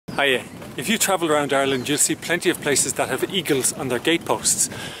Hiya. If you travel around Ireland, you'll see plenty of places that have eagles on their gateposts.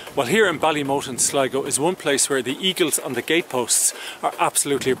 Well, here in Ballymote in Sligo is one place where the eagles on the gateposts are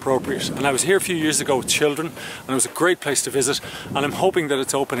absolutely appropriate. And I was here a few years ago with children, and it was a great place to visit, and I'm hoping that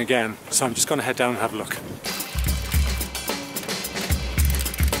it's open again. So I'm just going to head down and have a look.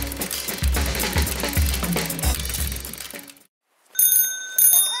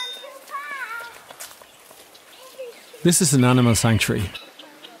 This is an animal sanctuary.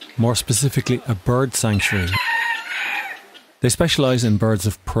 More specifically, a bird sanctuary. They specialise in birds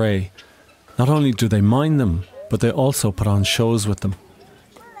of prey. Not only do they mind them, but they also put on shows with them.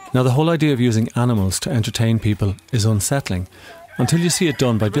 Now, the whole idea of using animals to entertain people is unsettling, until you see it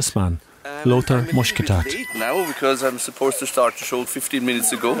done by this man, Lothar Mushkatat. Late now because I'm supposed to start the show 15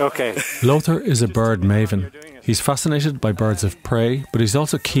 minutes ago. Okay. Lothar is a bird maven. He's fascinated by birds of prey, but he's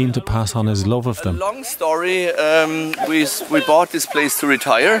also keen to pass on his love of them. Long story, we bought this place to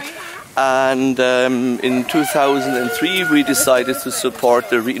retire, and in 2003 we decided to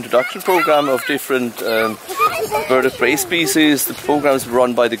support the reintroduction program of different bird of prey species. The program is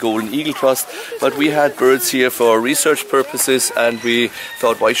run by the Golden Eagle Trust, but we had birds here for research purposes, and we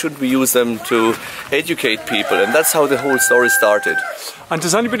thought, why shouldn't we use them to educate people? And that's how the whole story started. And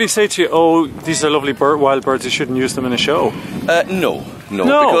does anybody say to you, oh, these are lovely wild birds, you shouldn't use them in a show? No,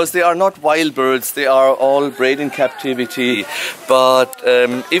 because they are not wild birds, they are all bred in captivity. But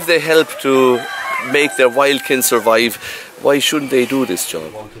if they help to make their wildkin survive, why shouldn't they do this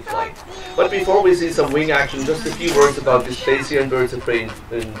job? But before we see some wing action, just a few words about this place here and birds of prey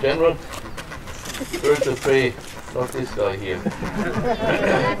in general. Birds of prey, not this guy here.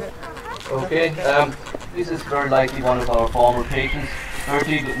 Okay, this is very likely one of our former patients.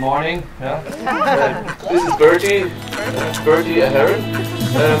 Bertie, good morning. Yeah. This is Bertie. Bertie, a heron.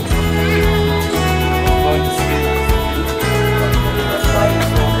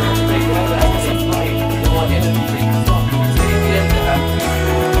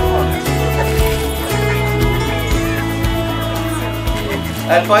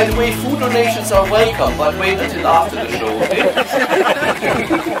 And by the way, food donations are welcome, but wait until after the show, okay?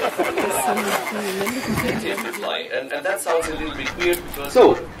 And that sounds a little bit weird.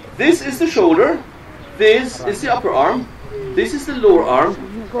 So, this is the shoulder, this is the upper arm, this is the lower arm,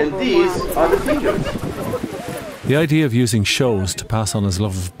 and these are the fingers. The idea of using shows to pass on his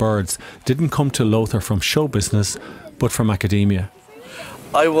love of birds didn't come to Lothar from show business, but from academia.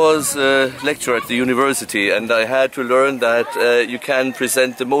 I was a lecturer at the university, and I had to learn that you can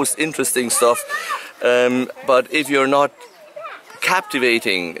present the most interesting stuff, but if you're not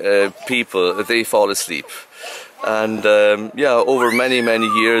captivating people, they fall asleep. And yeah, over many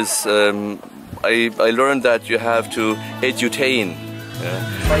years, I learned that you have to edutain.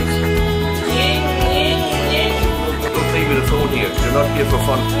 Don't play with the phone here. You're not here for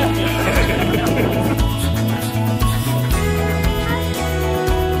fun.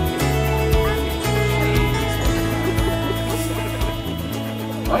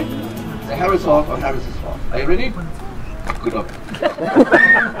 Right? The Harris off or Harris is off. Are you ready? Good luck.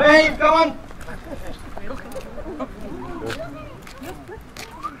 Hey, come on!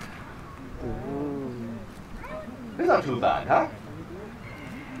 It's not too bad, huh?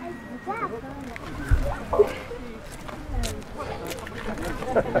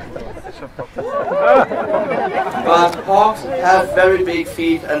 But hawks have very big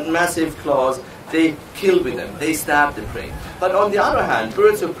feet and massive claws. They kill with them, they stab the prey. But on the other hand,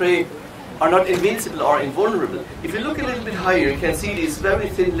 birds of prey are not invincible or invulnerable. If you look a little bit higher, you can see these very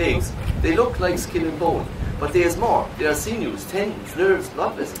thin legs. They look like skin and bone, but there's more. There are sinews, tendons, nerves,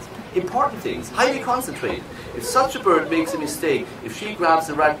 blood vessels. Important things, highly concentrated. If such a bird makes a mistake, if she grabs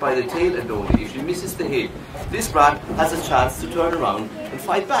a rat by the tail and only, if she misses the head, this rat has a chance to turn around and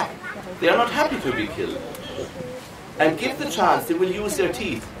fight back. They are not happy to be killed. And give the chance, they will use their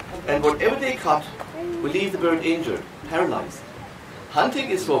teeth. And whatever they cut will leave the bird injured, paralyzed. Hunting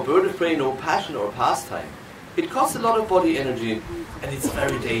is for a bird of prey no passion or pastime. It costs a lot of body energy, and it's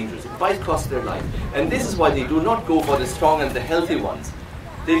very dangerous. It might cost their life. And this is why they do not go for the strong and the healthy ones.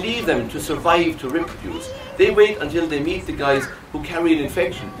 They leave them to survive, to reproduce. They wait until they meet the guys who carry an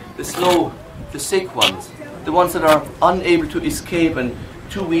infection, the slow, the sick ones, the ones that are unable to escape and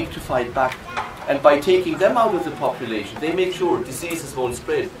too weak to fight back. And by taking them out of the population, they make sure diseases won't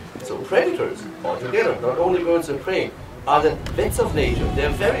spread. So predators, altogether, not only birds of prey, are the vets of nature.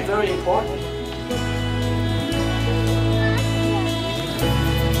 They're very important.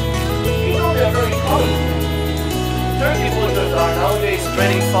 You know, they're very common. Turkey vultures are nowadays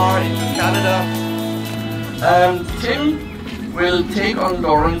spreading far into Canada. Tim will take on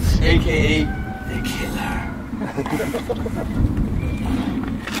Lawrence, aka the killer.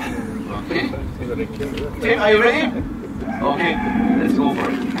 Tim, are you ready? Okay, let's go for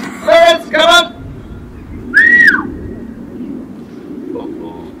it. Lawrence, come on!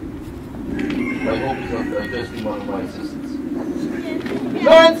 I hope he's not digesting one of my assistants.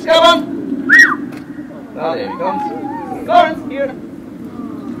 Lawrence, come on! Ah, there he comes. Lawrence, here.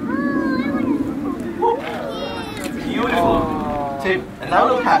 Beautiful. Tim, and now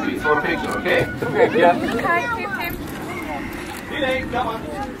look happy for a picture, okay? Okay, yeah. Tim. Come on.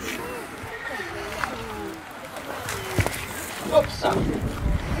 Oops.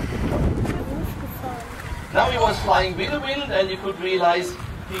 Now he was flying with the wind, and you could realize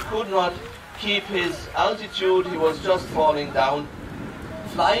he could not keep his altitude, he was just falling down.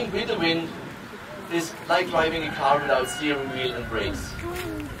 Flying with the wind is like driving a car without steering wheel and brakes.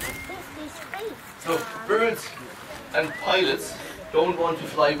 So birds and pilots don't want to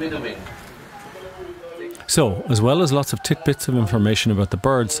fly with the wind. So, as well as lots of tidbits of information about the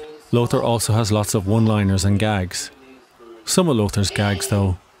birds, Lothar also has lots of one-liners and gags. Some of Lothar's gags,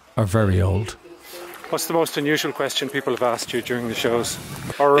 though, are very old. What's the most unusual question people have asked you during the shows?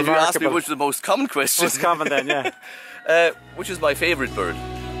 Or if you ask me which is the most common question. Most common then, yeah. Which is my favourite bird?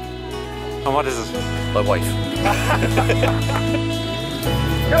 And what is it? My wife.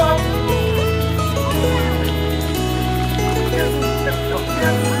 Come on!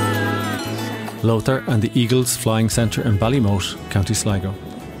 Lothar and the Eagles Flying Centre in Ballymote, County Sligo.